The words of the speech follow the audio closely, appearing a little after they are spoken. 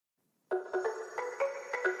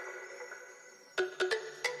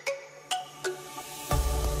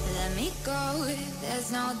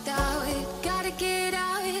there's no doubt. Gotta get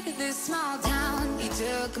out of this small town. You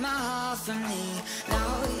took my heart from me,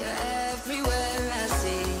 now you're everywhere I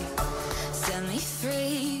see. Set me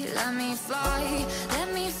free, let me fly,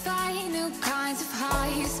 let me find new kinds of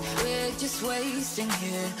highs. We're just wasting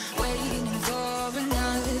here, waiting for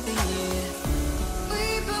another year. We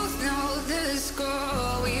both know the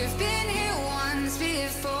score, we've been here once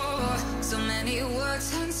before. So many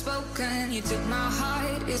words unspoken, you took my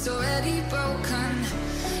heart, it's already broken.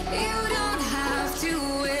 You don't have to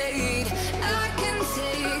wait, I can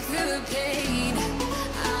take the pain.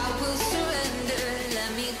 I will surrender,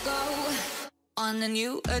 let me go on a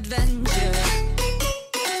new adventure.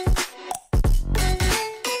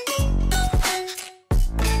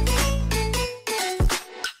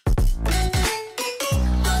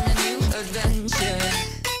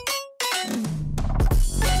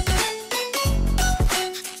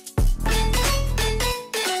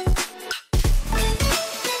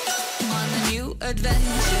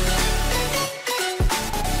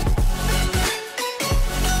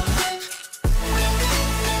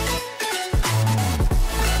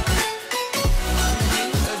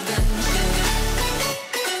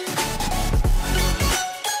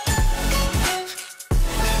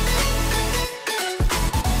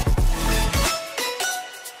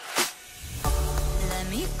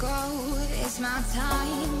 It's my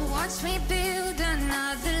time, watch me build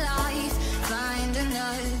another life. Find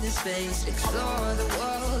another space, explore the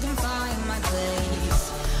world and find my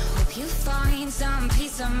place. Hope you find some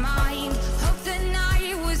peace of mind, hope the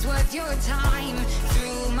night was worth your time.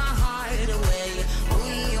 Threw my heart away,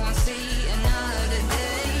 we won't see another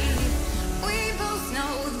day. We both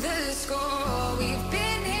know the score, we've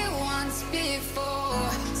been here once before.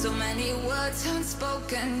 So many words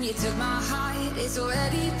unspoken, you took my heart, it's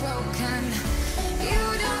already broken. You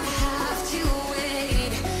don't have to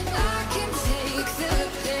wait, I can take the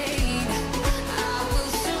pain. I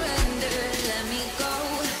will surrender, let me go.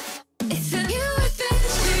 It's a new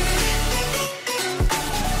adventure.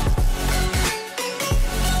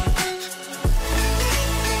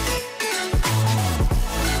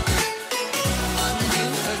 On a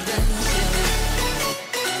new adventure.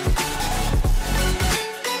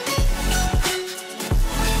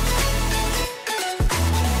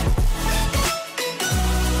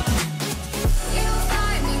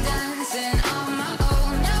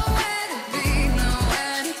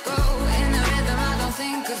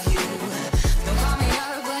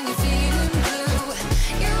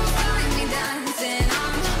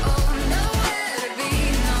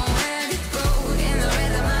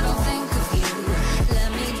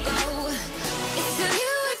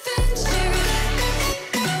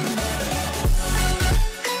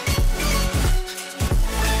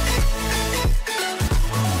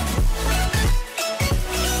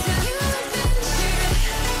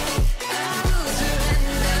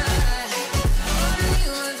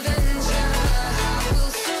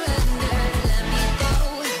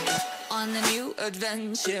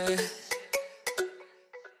 Adventure.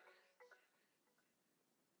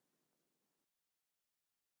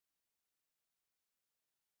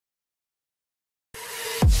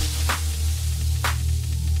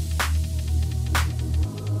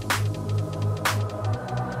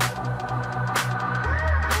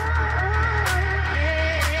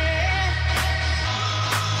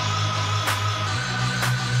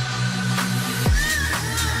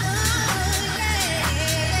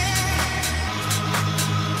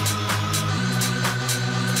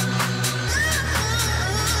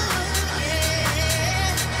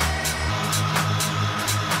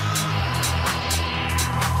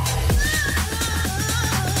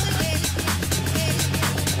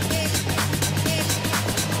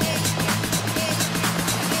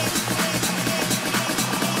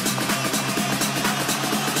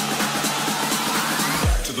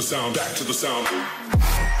 Back to the sound.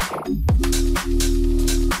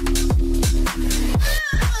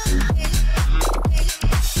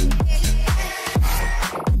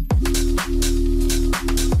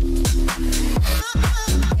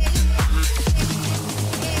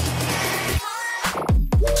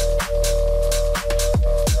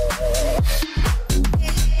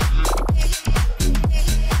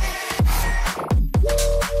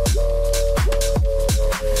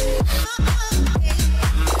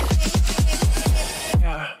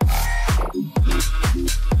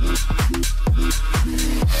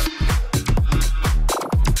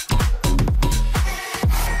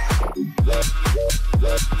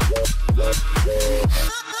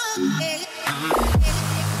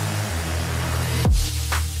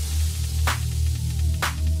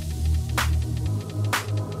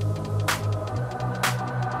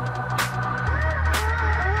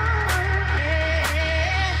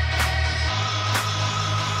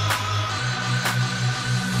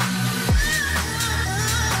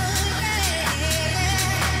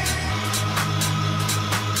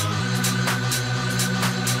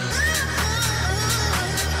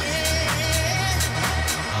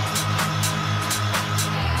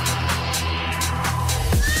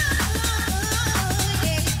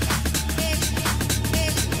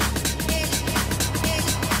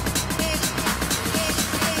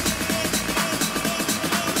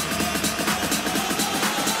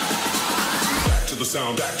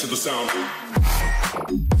 sound, back to the sound.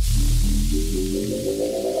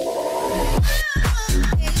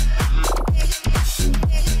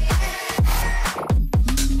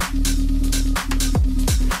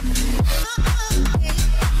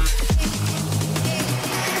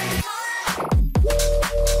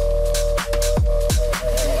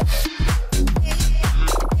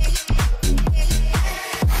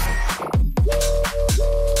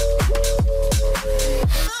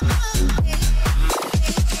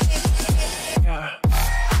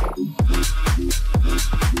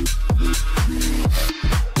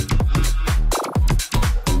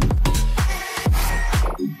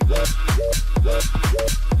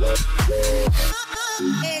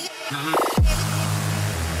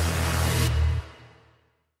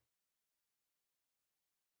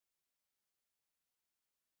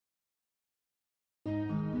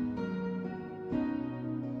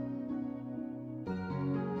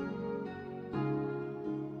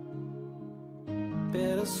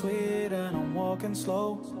 Bittersweet and I'm walking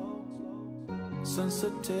slow,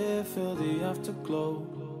 sensitive, feel the afterglow,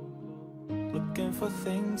 looking for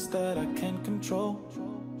things that I can't control,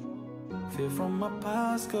 fear from my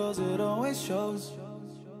past cause it always shows.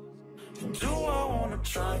 Do I wanna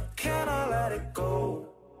try, can I let it go?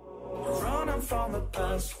 Running from the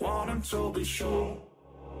past, wanting to be sure.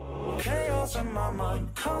 Chaos in my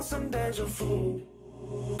mind, constant deja vu,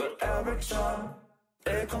 but every time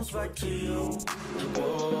it comes back to you.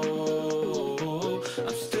 Whoa,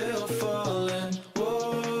 I'm still falling.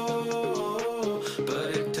 Whoa, but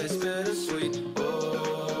it tastes bittersweet.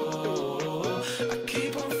 Whoa, I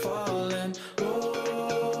keep on falling.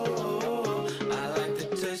 Whoa, I like the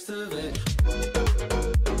taste of it.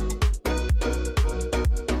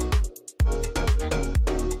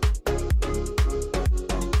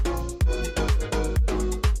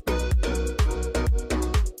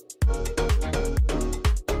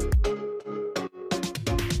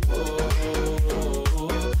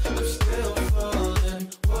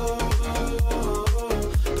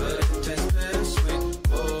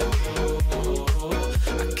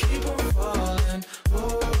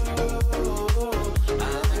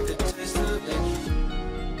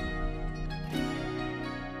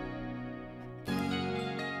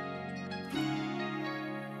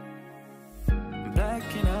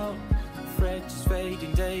 Blacking out, afraid just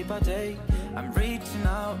fading day by day. I'm reaching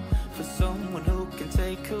out for someone who can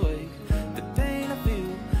take away the pain I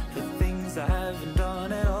feel, the things I haven't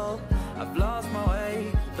done at all. I've lost my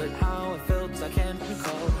way, but how it felt I can't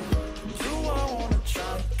recall. Do I wanna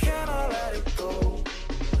try, can I let it go?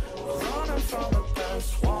 Running from the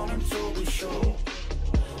past, wanting to be sure.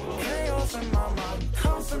 Chaos in my mind,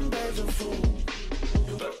 constant deja vu,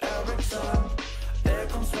 but every time it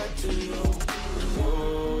comes back to you.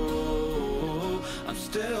 Whoa, I'm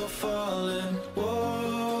still falling.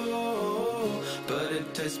 Whoa, but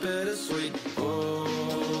it tastes bittersweet.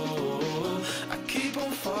 Whoa, I keep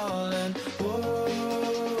on falling.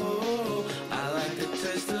 Whoa, I like the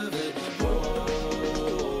taste of it.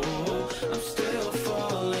 Whoa, I'm still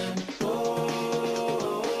falling.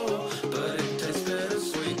 Whoa, but it tastes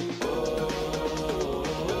bittersweet. Whoa,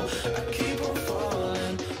 I keep on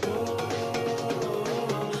falling. Whoa,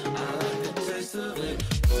 I like the taste of it.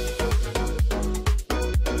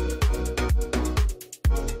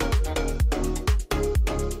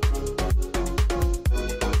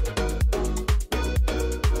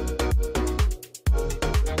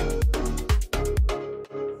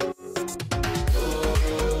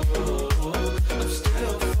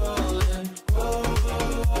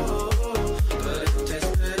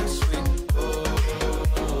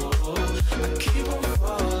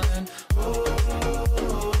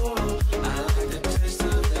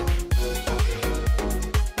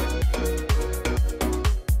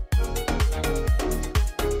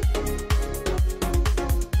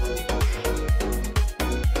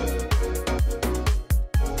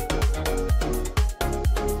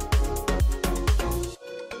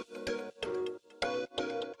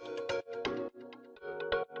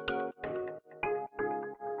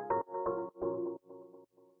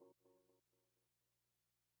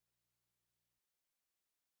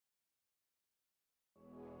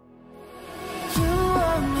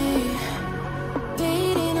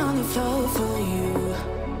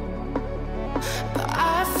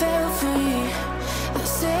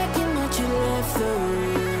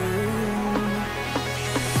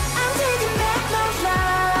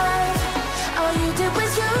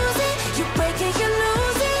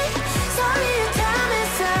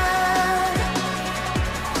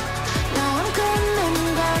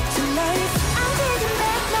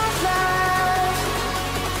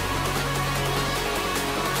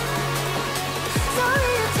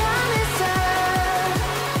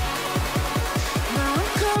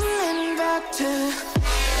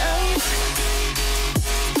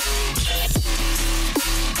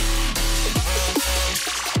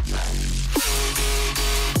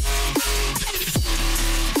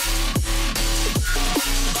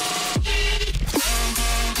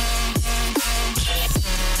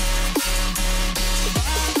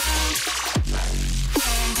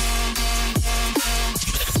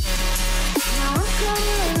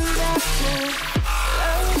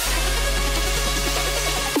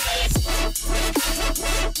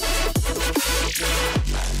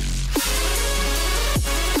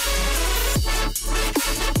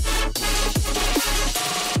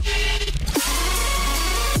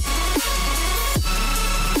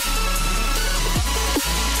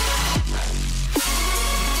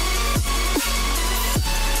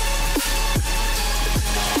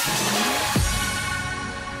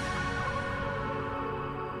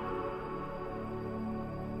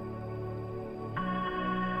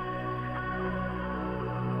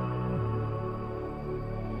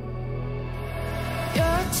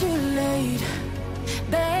 too late,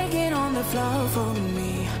 begging on the floor for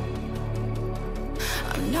me.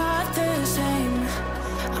 I'm not the same,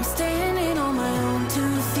 I'm standing on my own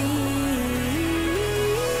 2 feet.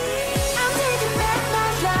 I'm taking back my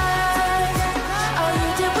life. All you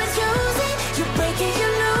did was use it, you break it, you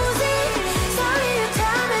lose it. Sorry, your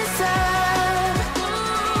time is up.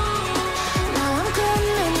 Now I'm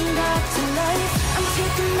coming back to life. I'm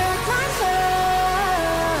taking back my life.